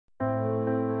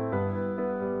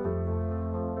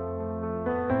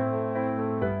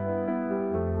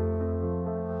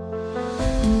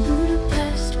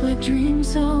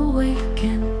dreams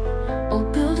awaken.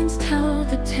 Old buildings tell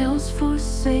the tales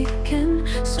forsaken.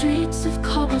 Streets of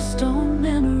cobblestone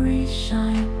memories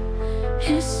shine.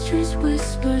 History's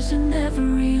whispers in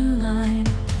every line.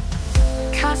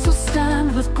 Castles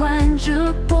stand with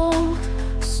grandeur bold.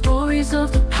 Stories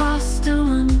of the past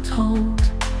still untold.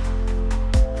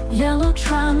 Yellow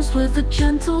trams with a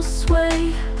gentle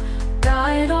sway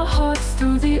guide our hearts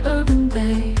through the urban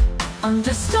bay.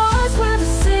 Under stars where the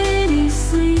city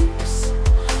sleeps,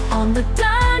 on the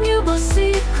Danube our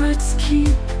secrets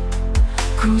keep.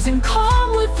 Cruising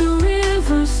calm with the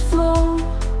river's flow,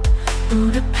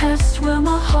 Budapest where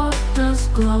my heart does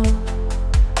glow.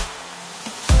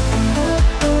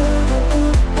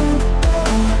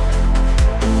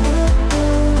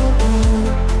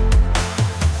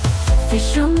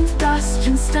 Fisherman's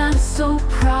bastion stands so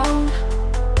proud,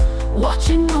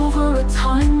 watching over a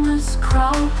timeless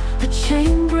crowd. The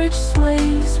chain bridge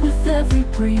sways with every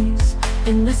breeze.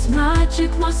 In this magic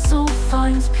my soul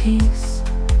finds peace.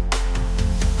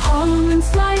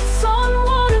 Parliament's lights on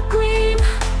water green.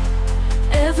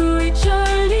 Every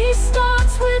journey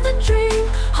starts with a dream.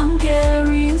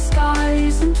 Hungarian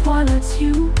skies and twilight's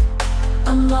hue,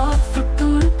 a love for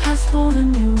Budapest born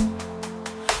anew.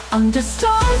 Under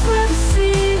stars where the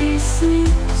city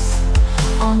sleeps,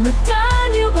 on the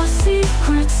Danube our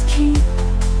secrets keep.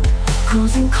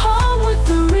 Cruising calm with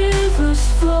the river's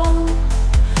flow,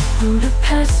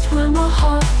 Budapest where my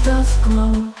heart does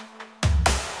glow.